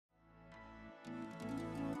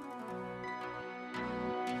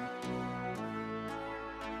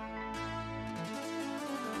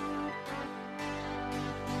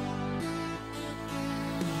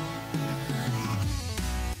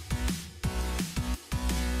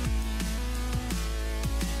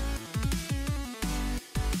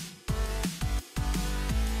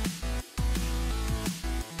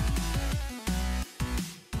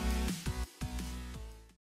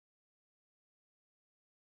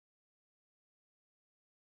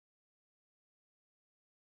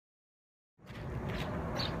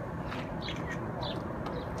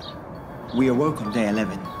We awoke on day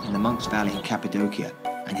 11 in the Monk's Valley in Cappadocia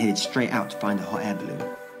and headed straight out to find a hot air balloon.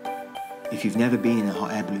 If you've never been in a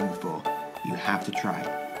hot air balloon before, you have to try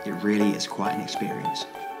it. It really is quite an experience.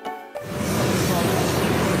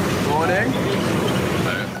 Morning.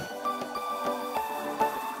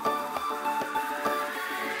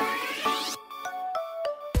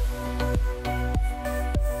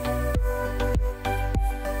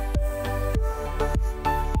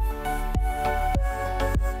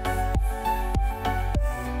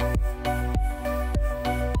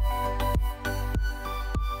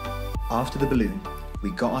 After the balloon,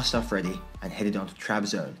 we got our stuff ready and headed on to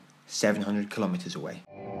Trabzone, 700 kilometers away.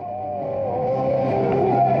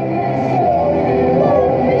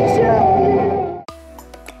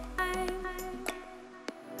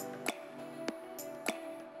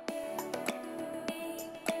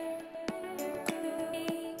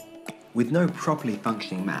 With no properly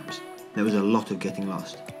functioning maps, there was a lot of getting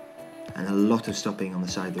lost and a lot of stopping on the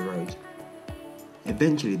side of the roads.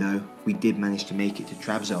 Eventually though, we did manage to make it to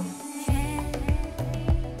Trabzone.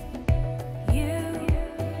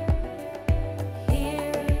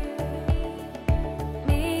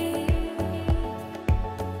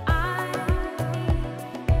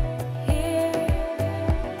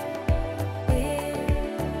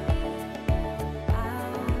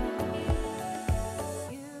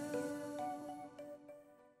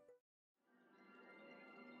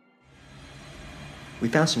 We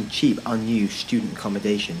found some cheap, unused student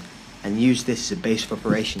accommodation and used this as a base of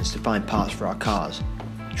operations to find parts for our cars.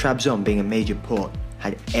 Trabzone, being a major port,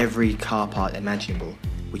 had every car part imaginable,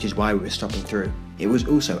 which is why we were stopping through. It was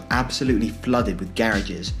also absolutely flooded with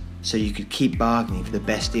garages, so you could keep bargaining for the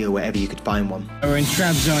best deal wherever you could find one. We're in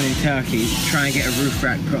Trabzone in Turkey, trying to get a roof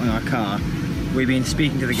rack put on our car. We've been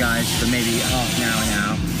speaking to the guys for maybe half an hour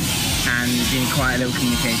now, and been quite a little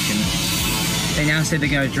communication. They now said they're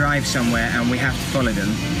going to drive somewhere and we have to follow them.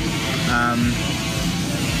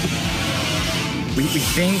 We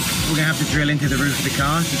think we're going to have to drill into the roof of the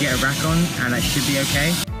car to get a rack on, and that should be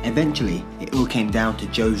okay. Eventually, it all came down to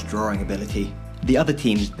Joe's drawing ability. The other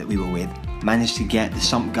teams that we were with managed to get the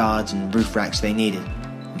sump guards and roof racks they needed.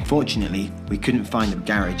 Unfortunately, we couldn't find a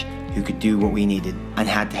garage who could do what we needed and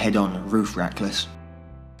had to head on roof rackless.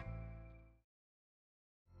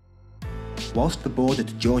 Whilst the border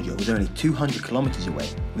to Georgia was only 200 kilometers away,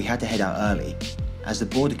 we had to head out early, as the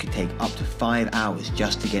border could take up to 5 hours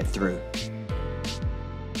just to get through.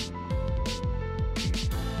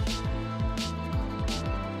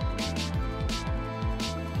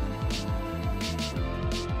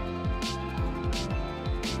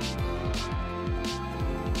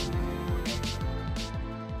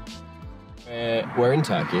 We're in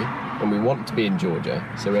Turkey and we want to be in Georgia,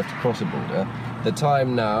 so we have to cross the border. The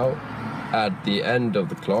time now at the end of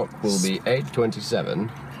the clock will be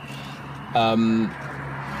 8:27.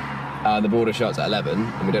 The border shuts at 11,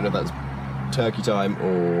 and we don't know if that's Turkey time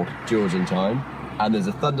or Georgian time. And there's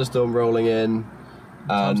a thunderstorm rolling in.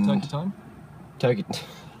 Time's Turkey time?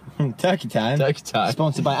 Turkey time? Turkey time.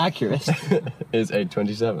 Sponsored by Accurate. Is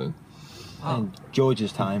 8:27. And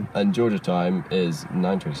Georgia's time. And Georgia time is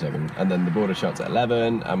 9:27. And then the border shuts at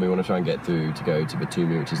 11, and we want to try and get through to go to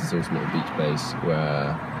Batumi, which is this awesome little beach place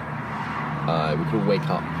where we could all wake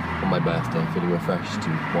up on my birthday feeling refreshed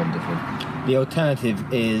and wonderful. The alternative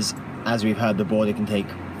is, as we've heard, the border can take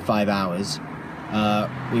 5 hours.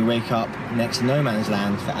 We wake up next to no man's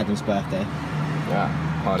land for Adam's birthday. Yeah,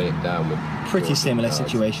 party it down with pretty similar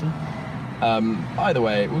situation. Either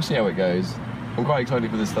way, we'll see how it goes. I'm quite excited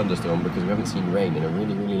for this thunderstorm because we haven't seen rain in a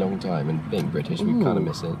really, really long time, and being British, we kind of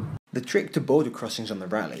miss it. The trick to border crossings on the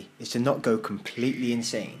Rally is to not go completely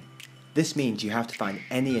insane. This means you have to find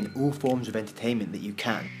any and all forms of entertainment that you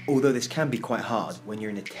can, although this can be quite hard when you're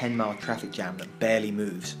in a 10-mile traffic jam that barely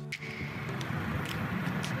moves.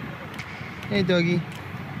 Hey doggy.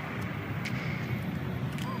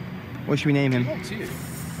 What should we name him? What's you?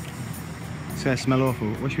 It's gonna smell awful.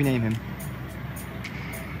 What should we name him?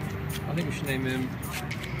 I think we should name him...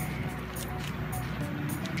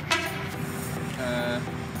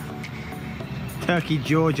 Turkey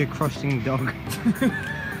Georgia crossing dog.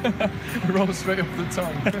 Roll straight off the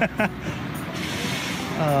tongue.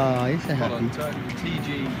 Oh, he's so happy.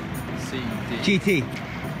 TGCD. GT.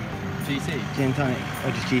 GT. Gin and tonic.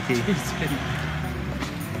 Or just GT. GT.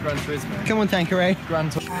 Gran Turismo. Come on, Tanqueray. Gran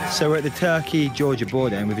Turismo. So we're at the Turkey-Georgia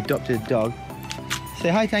border and we've adopted a dog. Say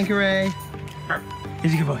hi, Tanqueray.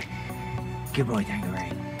 He's a good boy. Good boy,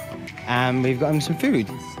 Tanqueray. And we've got him some food.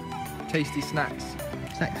 Tasty snacks.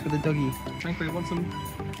 Snacks for the doggy. Tanqueray, want some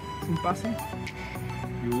bassy?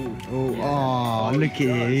 Oh, yeah. Oh, look at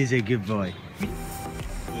him. He's a good boy.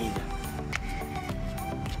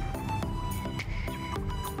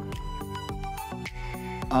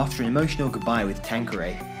 After an emotional goodbye with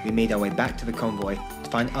Tanqueray, we made our way back to the convoy to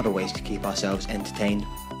find other ways to keep ourselves entertained.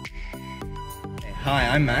 Hi,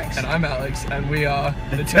 I'm Max. And I'm Alex, and we are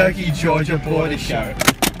the Turkey-Georgia Border Show.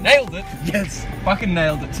 Nailed it! Yes! Fucking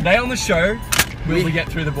nailed it. Today on the show, will we get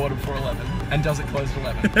through the border before 11? And does it close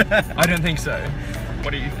at 11? I don't think so.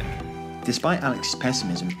 What do you think? Despite Alex's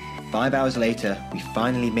pessimism, 5 hours later, we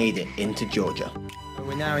finally made it into Georgia.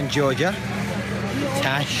 We're now in Georgia.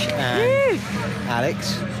 Tash and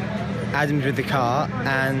Alex. Adam's with the car,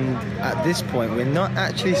 and at this point we're not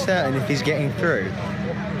actually certain if he's getting through.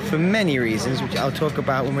 For many reasons, which I'll talk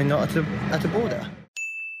about when we're not at the border.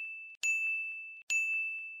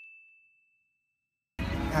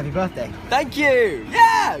 Happy birthday. Thank you!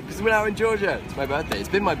 Yeah! Because we're now in Georgia. It's my birthday. It's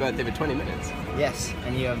been my birthday for 20 minutes. Yes,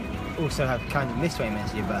 and you also have kind of missed 20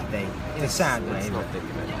 minutes of your birthday, in a sad way. Let's not think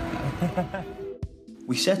of it like that.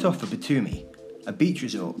 We set off for Batumi, a beach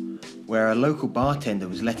resort, where a local bartender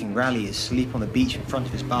was letting ralliers sleep on the beach in front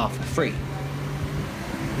of his bar for free.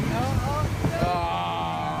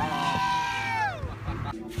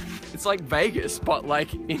 It's like Vegas, but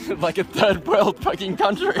like in like a third world fucking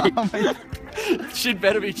country. Oh my God. Shit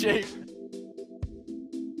better be cheap.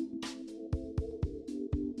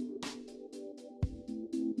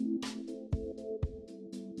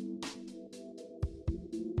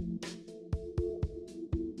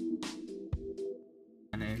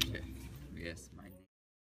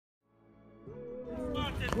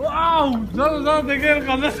 Wow!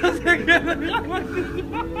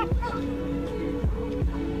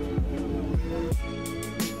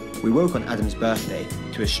 We woke on Adam's birthday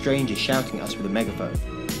to a stranger shouting at us with a megaphone.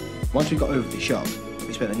 Once we got over the shock,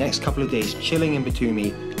 we spent the next couple of days chilling in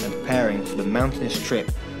Batumi and preparing for the mountainous trip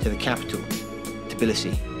to the capital,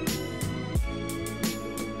 Tbilisi.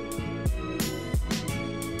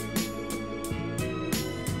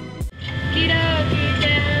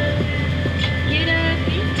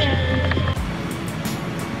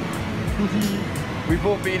 We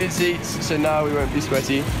bought beaded seats, so now we won't be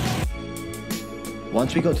sweaty.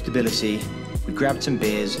 Once we got to Tbilisi, we grabbed some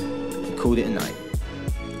beers and called it a night.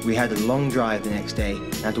 We had a long drive the next day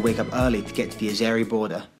and had to wake up early to get to the Azeri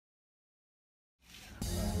border.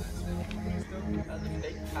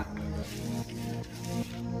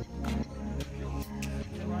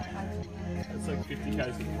 It's like 50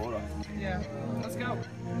 k's to the border. Yeah, let's go.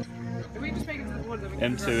 Did we just make it to the border?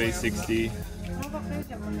 M2 E60,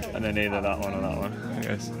 and then either that one or that one, I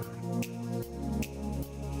guess.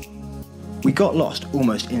 We got lost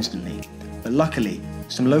almost instantly, but luckily,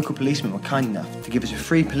 some local policemen were kind enough to give us a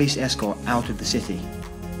free police escort out of the city.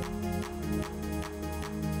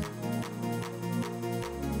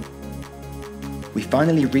 We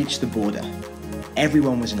finally reached the border.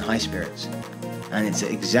 Everyone was in high spirits, and it's at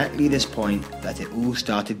exactly this point that it all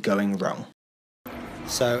started going wrong.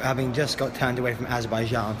 So, having just got turned away from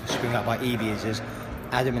Azerbaijan for screwing up our e-visas,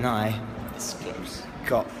 Adam and I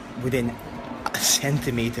got within a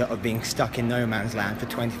centimetre of being stuck in no man's land for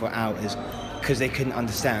 24 hours because they couldn't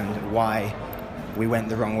understand why we went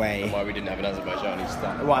the wrong way. Why we didn't have an Azerbaijani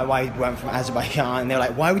stamp. Why we went from Azerbaijan, and they were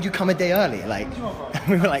like, why would you come a day early? Like,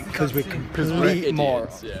 we were like, because we're complete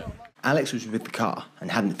morons. Yeah. Alex was with the car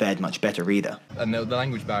and hadn't fared much better either. And the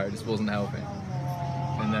language barrier just wasn't helping.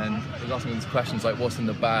 And then he was asking these questions like, what's in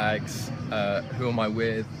the bags? Who am I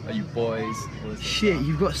with? Are you boys? Shit,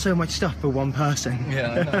 you've got so much stuff for one person.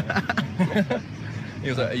 Yeah, I know. He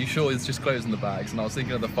was like, are you sure it's just clothes in the bags? And I was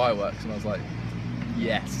thinking of the fireworks, and I was like,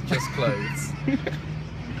 yes, just clothes.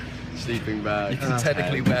 Sleeping bag. You can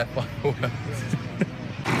technically wear fireworks.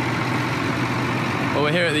 Well,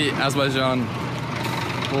 we're here at the Azerbaijan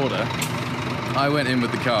border. I went in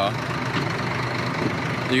with the car.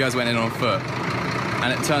 You guys went in on foot.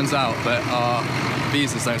 And it turns out that our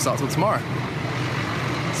visas don't start till tomorrow.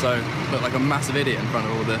 So, looked like a massive idiot in front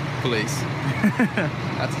of all the police.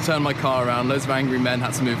 Had to turn my car around, loads of angry men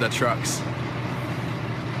had to move their trucks.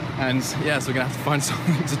 And yeah, so we're gonna have to find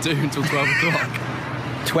something to do until 12 o'clock.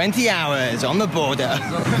 20 hours on the border.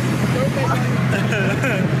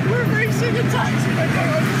 We're racing a taxi, I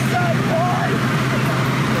don't understand why.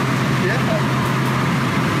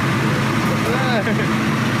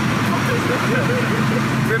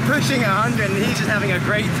 We're pushing 100 and he's just having a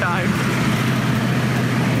great time.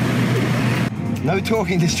 No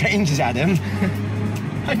talking to strangers, Adam.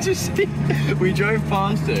 We drove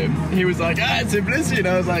past him, he was like, ah, it's Tbilisi, and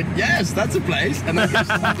I was like, yes, that's a place, and then he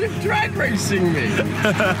started drag racing me.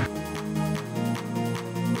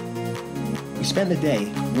 We spent the day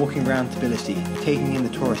walking around Tbilisi, taking in the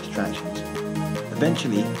tourist attractions.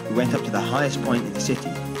 Eventually, we went up to the highest point in the city,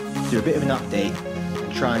 to do a bit of an update,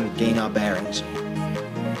 and try and gain our bearings.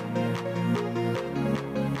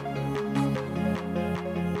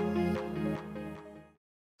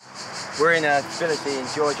 We're in Tbilisi in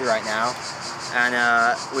Georgia right now, and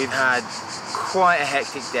we've had quite a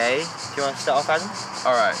hectic day. Do you want to start off, Adam?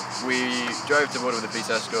 Alright, we drove to the border with a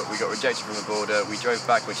police escort, we got rejected from the border, we drove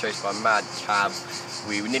back, we were chased by a mad cab,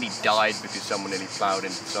 we nearly died because someone nearly ploughed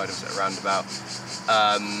into the side of us at a roundabout.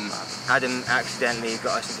 Adam accidentally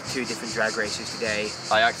got us into 2 different drag races today.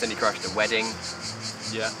 I accidentally crashed a wedding.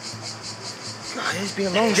 Yeah. God, it's been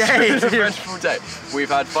a long day. It's a dreadful day. We've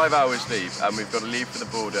had 5 hours sleep and we've got to leave for the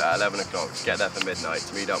border at 11 o'clock to get there for midnight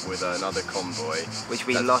to meet up with another convoy. Which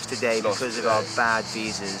we lost today because of our bad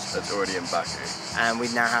visas. That's already in Baku. And we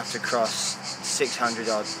now have to cross 600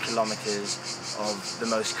 odd kilometres of the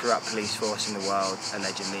most corrupt police force in the world,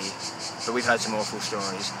 allegedly. But we've heard some awful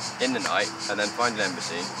stories. In the night, and then find an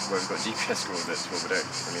embassy where we've got GPS coordinates, but we don't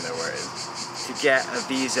really know where it is. To get a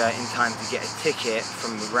visa in time to get a ticket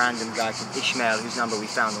from a random guy called Ishmael, whose number we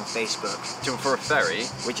found on Facebook. For a ferry.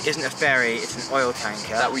 Which isn't a ferry, it's an oil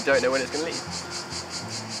tanker. That we don't know when it's going to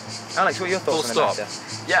leave. Alex, what are your thoughts on the matter?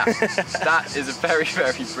 Yeah, that is a very,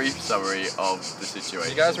 very brief summary of the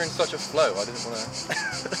situation. You guys were in such a flow, I didn't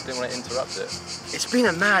want to interrupt it. It's been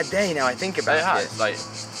a mad day now I think about it. It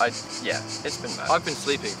has, yeah, it's been mad. I've been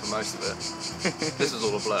sleeping for most of it. This is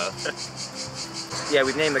all a blur. Yeah,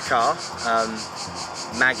 we've named the car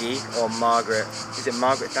Maggie or Margaret. Is it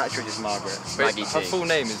Margaret Thatcher or just Margaret? Maggie T. Her full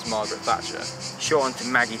name is Margaret Thatcher. Shortened to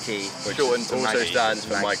Maggie T. Which Shortened also Maggie. stands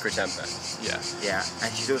for micro-temper. Yeah. Yeah,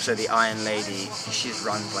 and she's also the Iron Lady. She just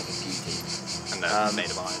runs like a beauty. And they're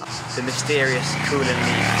made of iron. The mysterious coolant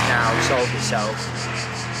leak has now solved itself.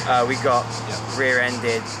 We got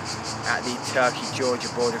rear-ended at the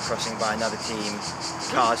Turkey-Georgia border crossing by another team.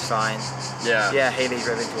 Car's fine. Yeah. Yeah, Haley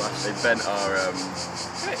drove into us. They bent our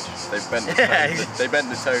they bent the they bent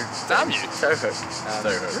the tow. Damn you! Tow hook.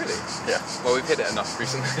 Tow hook. Really? Yeah. Well, we've hit it enough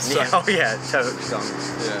recently. So. Yeah, oh yeah, tow hook's gone.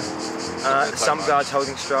 Yeah. Some guards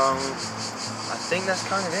holding strong. I think that's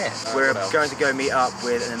kind of it. We're going to go meet up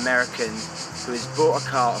with an American who has bought a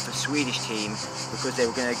car off a Swedish team because they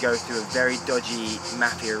were going to go through a very dodgy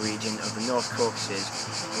mafia region of the North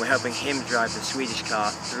Caucasus, and we're helping him drive the Swedish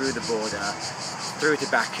car through the border, through to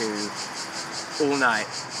Baku, all night.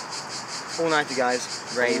 All nighter, guys.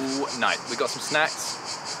 Rave. All night. We got some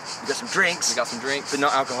snacks. We got some drinks. We got some drinks. But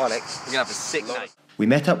not alcoholic. We're gonna have a sick night. We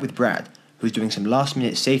met up with Brad, who was doing some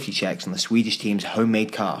last-minute safety checks on the Swedish team's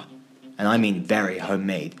homemade car. And I mean very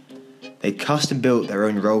homemade. They'd custom-built their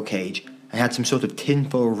own roll cage and had some sort of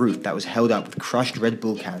tinfoil roof that was held up with crushed Red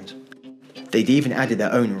Bull cans. They'd even added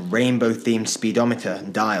their own rainbow-themed speedometer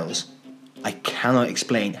and dials. I cannot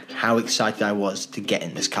explain how excited I was to get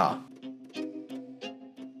in this car.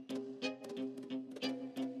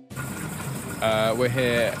 We're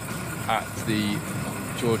here at the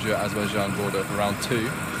Georgia-Azerbaijan border for round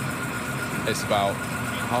 2. It's about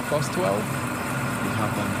 12:30?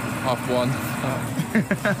 Half one.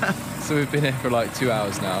 So we've been here for like 2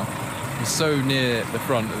 hours now. We're so near the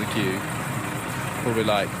front of the queue, probably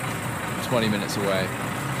like 20 minutes away.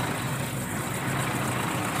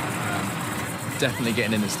 Definitely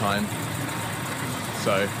getting in this time.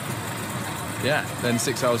 So, yeah, then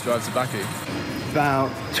 6 hours drive to Baku.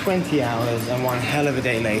 About 20 hours and one hell of a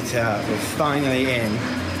day later, we're finally in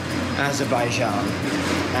Azerbaijan.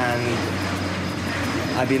 And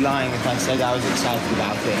I'd be lying if I said I was excited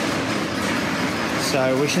about it.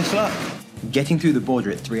 So wish us luck. Getting through the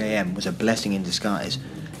border at 3 AM was a blessing in disguise,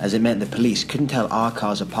 as it meant the police couldn't tell our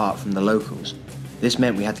cars apart from the locals. This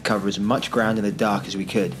meant we had to cover as much ground in the dark as we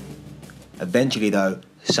could. Eventually though,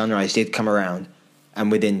 sunrise did come around,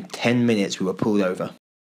 and within 10 minutes we were pulled over.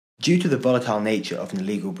 Due to the volatile nature of an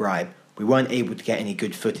illegal bribe, we weren't able to get any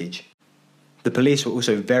good footage. The police were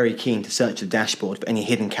also very keen to search the dashboard for any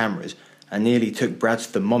hidden cameras, and nearly took Brad's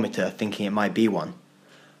thermometer thinking it might be one.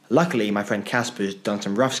 Luckily, my friend Casper's done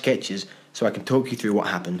some rough sketches, so I can talk you through what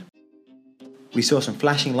happened. We saw some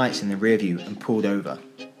flashing lights in the rear view and pulled over.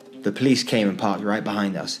 The police came and parked right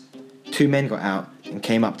behind us. 2 men got out and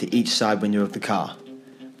came up to each side window of the car.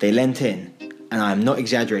 They leant in, and I am not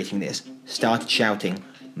exaggerating this, started shouting,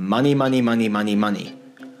 "Money, money, money, money, money."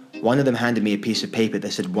 One of them handed me a piece of paper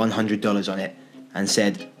that said $100 on it and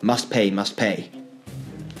said, "Must pay, must pay."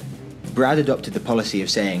 Brad adopted the policy of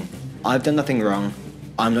saying, "I've done nothing wrong,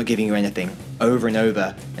 I'm not giving you anything," over and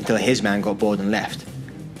over until his man got bored and left.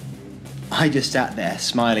 I just sat there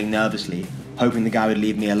smiling nervously, hoping the guy would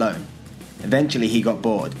leave me alone. Eventually he got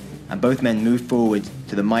bored, and both men moved forward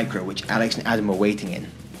to the micro which Alex and Adam were waiting in.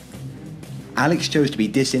 Alex chose to be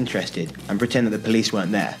disinterested and pretend that the police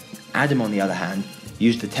weren't there. Adam, on the other hand,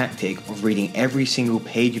 used the tactic of reading every single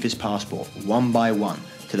page of his passport one by one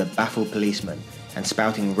to the baffled policeman and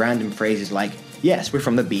spouting random phrases like, "Yes, we're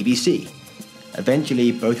from the BBC."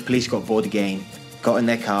 Eventually, both police got bored again, got in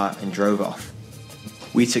their car and drove off.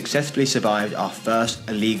 We successfully survived our first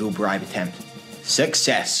illegal bribe attempt.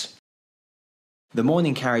 Success! The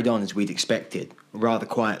morning carried on as we'd expected, rather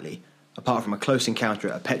quietly, apart from a close encounter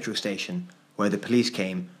at a petrol station where the police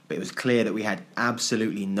came, but it was clear that we had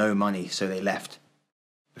absolutely no money, so they left.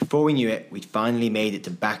 Before we knew it, we'd finally made it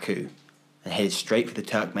to Baku and headed straight for the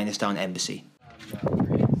Turkmenistan embassy.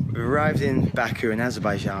 We arrived in Baku in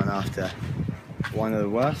Azerbaijan after one of the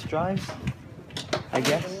worst drives, I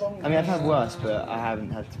guess. I mean, I've had worse, but I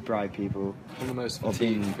haven't had to bribe people. One of the most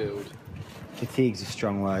fatigue-filled. Fatigue's a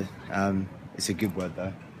strong word. It's a good word,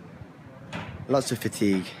 though. Lots of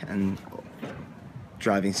fatigue and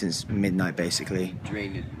driving since midnight, basically.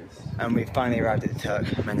 And we finally arrived at the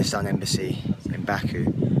Turkmenistan embassy in Baku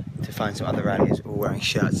to find some other rallies all wearing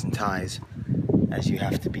shirts and ties, as you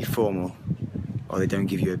have to be formal or they don't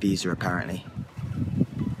give you a visa, apparently.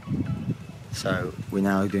 So we're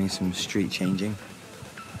now doing some street changing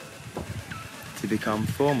to become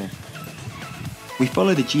formal. We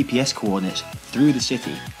followed the GPS coordinates through the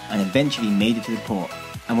city and eventually made it to the port,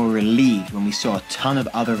 and were relieved when we saw a ton of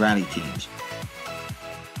other rally teams.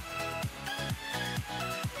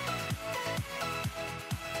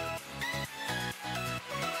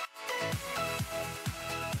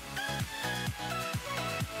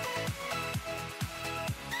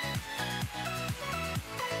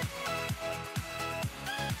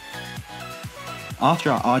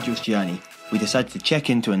 After our arduous journey, we decided to check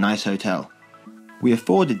into a nice hotel. We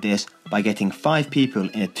afforded this by getting 5 people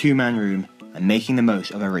in a 2-man room and making the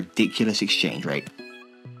most of a ridiculous exchange rate.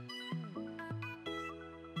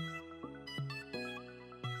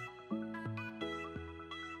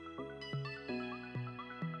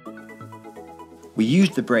 We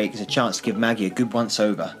used the break as a chance to give Maggie a good once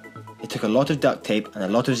over. It took a lot of duct tape and a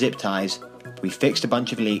lot of zip ties, but we fixed a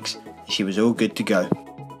bunch of leaks and she was all good to go.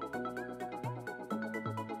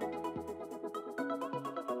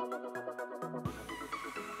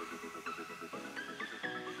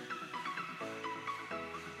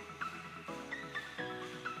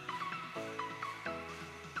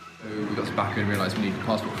 We got to Baku and realised we needed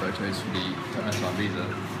passport photos for the Turkmenistan visa.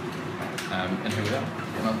 And here we are,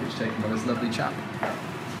 getting our picture taken by this lovely chap.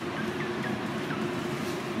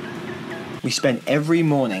 We spent every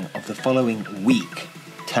morning of the following week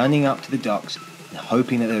turning up to the docks and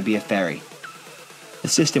hoping that there would be a ferry. The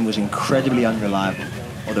system was incredibly unreliable,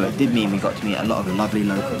 although it did mean we got to meet a lot of lovely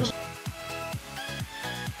locals.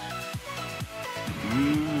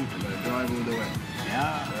 Drive all the way.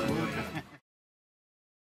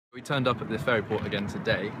 We turned up at the ferry port again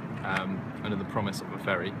today, under the promise of a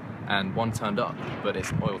ferry, and one turned up, but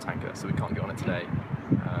it's an oil tanker, so we can't get on it today.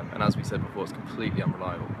 And as we said before, it's completely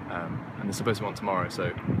unreliable, and there's supposed to be one tomorrow,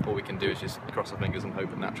 so all we can do is just cross our fingers and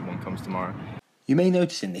hope an actual one comes tomorrow. You may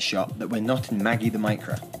notice in this shot that we're not in Maggie the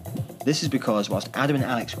Micro. This is because whilst Adam and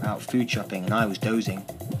Alex were out food shopping and I was dozing,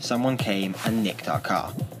 someone came and nicked our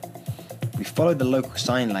car. We followed the local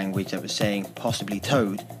sign language that was saying possibly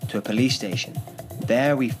towed to a police station.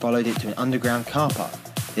 There we followed it to an underground car park.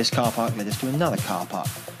 This car park led us to another car park.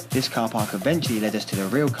 This car park eventually led us to the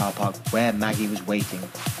real car park where Maggie was waiting.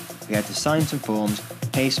 We had to sign some forms,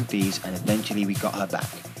 pay some fees, and eventually we got her back.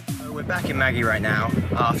 So we're back in Maggie right now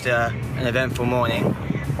after an eventful morning.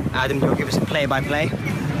 Adam, do you want to give us a play-by-play?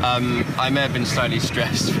 I may have been slightly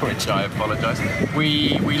stressed, for which I apologise.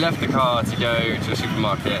 We left the car to go to a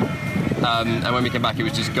supermarket, and when we came back it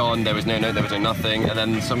was just gone. There was no note, there was no nothing, and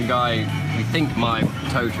then some guy, we think my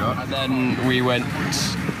tow truck, and then we went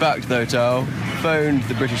back to the hotel, phoned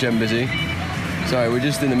the British Embassy. Sorry, we're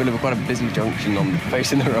just in the middle of quite a busy junction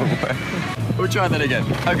facing the wrong way. We'll try that again.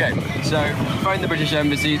 Okay, so phoned the British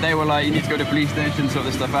Embassy. They were like, you need to go to the police station, sort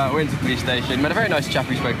this stuff out. We went to the police station, met a very nice chap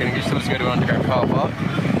who spoke English, told us to go to an underground car park.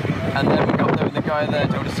 And then we got there and the guy there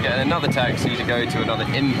told us to get another taxi to go to another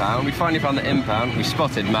impound. We finally found the impound. We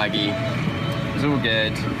spotted Maggie. It was all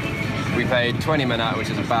good. We paid 20 men out, which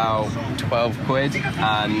is about 12 quid,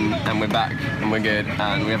 and we're back and we're good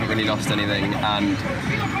and we haven't really lost anything and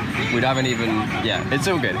we haven't even, yeah, it's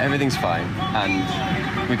all good. Everything's fine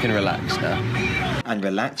and we can relax now. And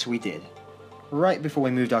relax we did. Right before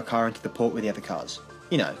we moved our car into the port with the other cars.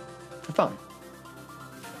 You know, for fun.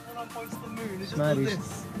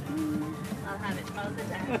 Smileys. I'll have it all the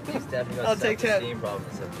time. He's definitely got I'll take 10. steam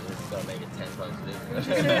problems, so he's got to make it 10 times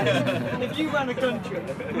bigger. If you ran a country,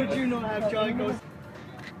 would you not have giant?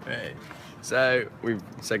 Right. So we've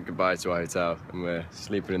said goodbye to our hotel and we're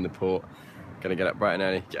sleeping in the port. Gonna get up bright and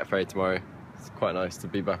early, get a ferry tomorrow. It's quite nice to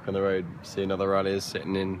be back on the road, seeing other rallies,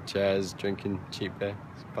 sitting in chairs, drinking cheap beer.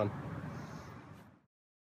 It's fun.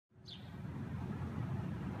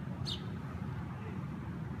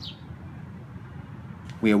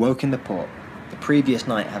 We awoke in the port, the previous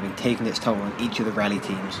night having taken its toll on each of the rally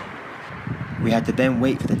teams. We had to then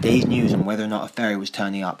wait for the day's news on whether or not a ferry was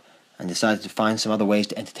turning up, and decided to find some other ways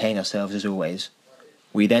to entertain ourselves as always.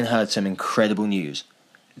 We then heard some incredible news.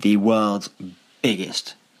 The world's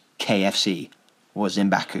biggest KFC was in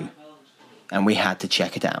Baku, and we had to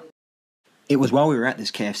check it out. It was while we were at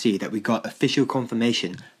this KFC that we got official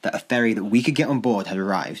confirmation that a ferry that we could get on board had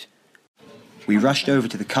arrived. We rushed over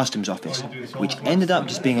to the customs office, which ended up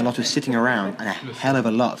just being a lot of sitting around and a hell of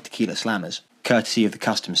a lot of tequila slammers, courtesy of the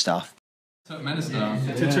customs staff.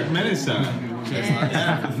 Turkmenistan. To Turkmenistan. Cheers.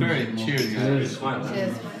 Yeah, for the ferry. Cheers, guys.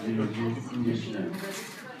 Cheers.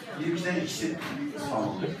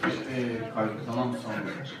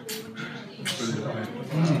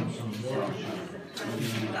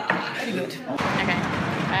 Okay.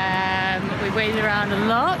 We waited around a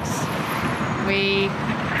lot. We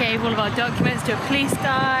gave all of our documents to a police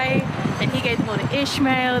guy. Then he gave them all to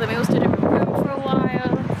Ishmael. Then we all stood in a room for a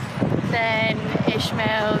while. Then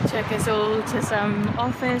Ishmael took us all to some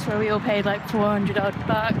office where we all paid like 400 odd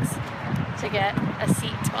bucks to get a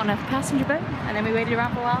seat on a passenger boat, and then we waited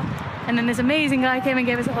around for a while, and then this amazing guy came and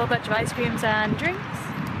gave us a whole bunch of ice creams and drinks,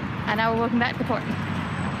 and now we're walking back to the port.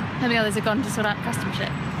 And the others have gone to sort out custom shit.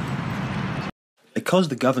 Because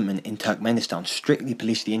the government in Turkmenistan strictly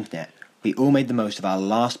policed the internet, we all made the most of our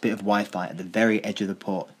last bit of Wi-Fi at the very edge of the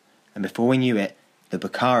port, and before we knew it, the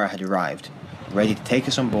Bukhara had arrived, ready to take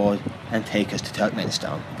us on board and take us to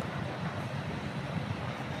Turkmenistan.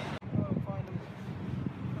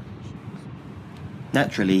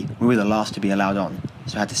 Naturally, we were the last to be allowed on,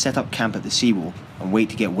 so I had to set up camp at the seawall and wait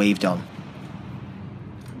to get waved on.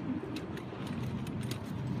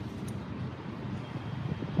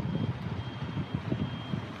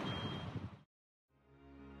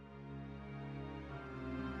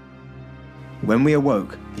 When we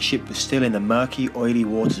awoke, the ship was still in the murky, oily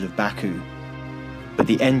waters of Baku, but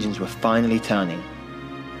the engines were finally turning.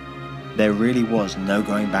 There really was no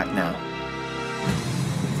going back now.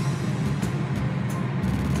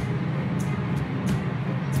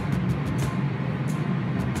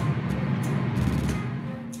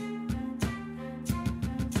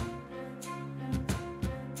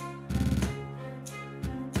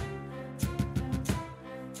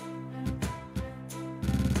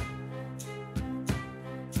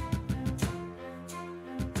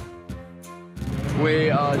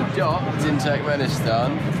 We are docked in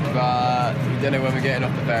Turkmenistan, but we don't know when we're getting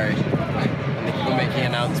off the ferry. And they keep on making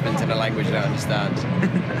announcements in a language I don't understand.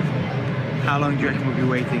 How long do you reckon we'll be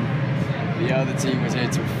waiting? The other team was here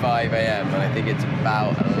till 5 AM, and I think it's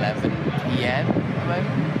about 11 PM at the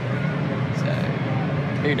moment. So,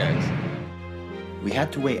 who knows? We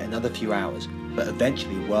had to wait another few hours, but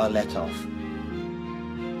eventually were let off.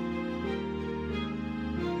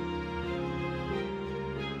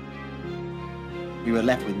 We were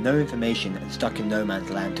left with no information and stuck in no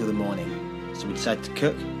man's land till the morning, so we decided to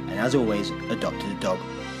cook, and as always, adopted a dog.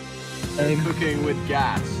 Cooking with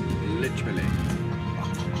gas, literally.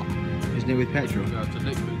 Isn't it with petrol? No, it's a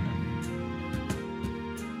liquid.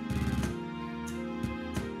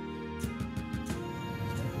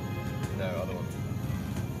 No, other one.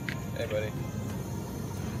 Hey, buddy.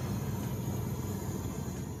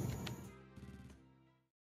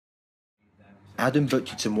 Adam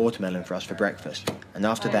butchered some watermelon for us for breakfast, and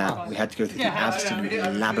after that we had to go through the absolute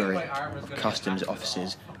labyrinth of customs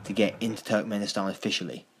offices to get into Turkmenistan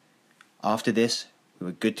officially. After this, we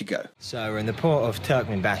were good to go. So we're in the port of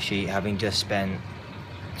Turkmenbashi, having just spent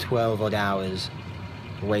 12 odd hours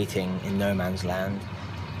waiting in no man's land.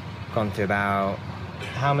 Gone through about,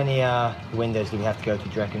 how many windows do we have to go to, do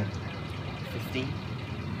you reckon? 15?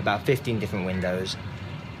 About 15 different windows,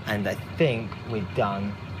 and I think we're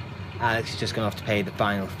done. Alex has just gone off to pay the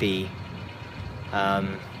final fee,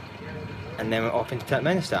 and then we're off into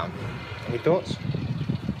Turkmenistan. Any thoughts?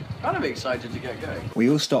 Kind of excited to get going. We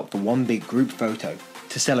all stopped for one big group photo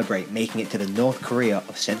to celebrate making it to the North Korea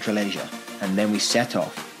of Central Asia, and then we set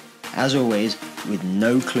off, as always, with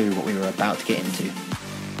no clue what we were about to get into.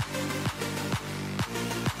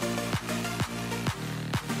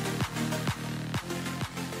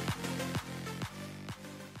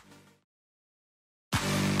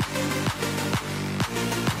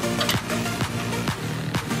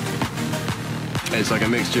 It's like a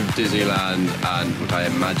mixture of Disneyland and what I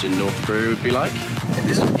imagine North Korea would be like. If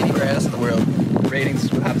this was anywhere else in the world,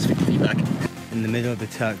 ratings would have us 50 feedback. In the middle of the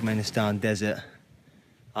Turkmenistan desert,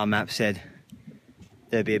 our map said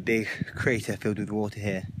there'd be a big crater filled with water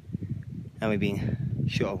here, and we've been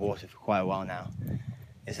short of water for quite a while now.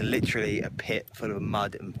 It's literally a pit full of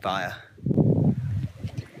mud and fire.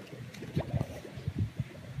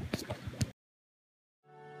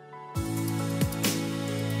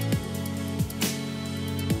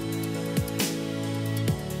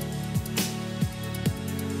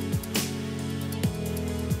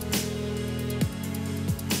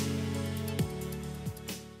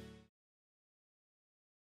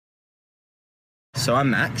 So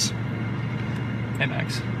I'm Max. Hey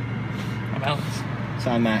Max. I'm Alex.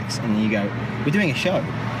 So I'm Max, and then you go, we're doing a show.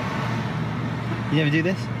 You never do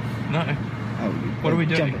this? No. Oh, What are we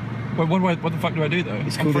jump doing? it. What the fuck do I do though? I'm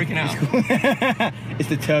freaking out. It's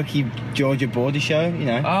the Turkey-Georgia border show, you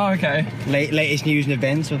know. Oh, okay. Latest news and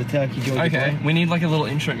events for the Turkey-Georgia Okay, border. we need like a little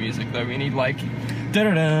intro music though. We need like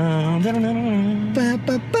da-da-da, da-da-da. Ba,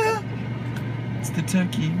 ba, ba. It's the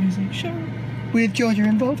Turkey music show. With Georgia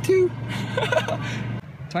involved too.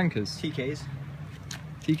 Tankers. TKs.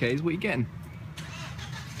 TKs, what are you getting?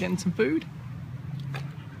 Getting some food?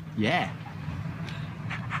 Yeah.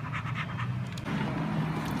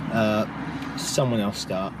 Someone else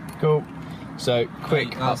start. Cool. So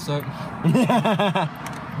quick. So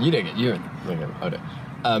You don't get. You're. Hold it.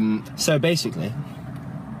 So basically,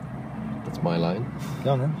 That's my line.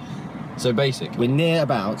 go on then. So basically, We're near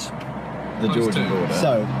about. the Close Georgian to. border.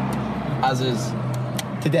 So as is.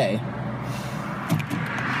 today,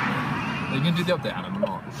 Are you going to do the update, Adam, or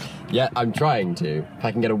not? Yeah, I'm trying to. If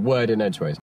I can get a word in edgeways.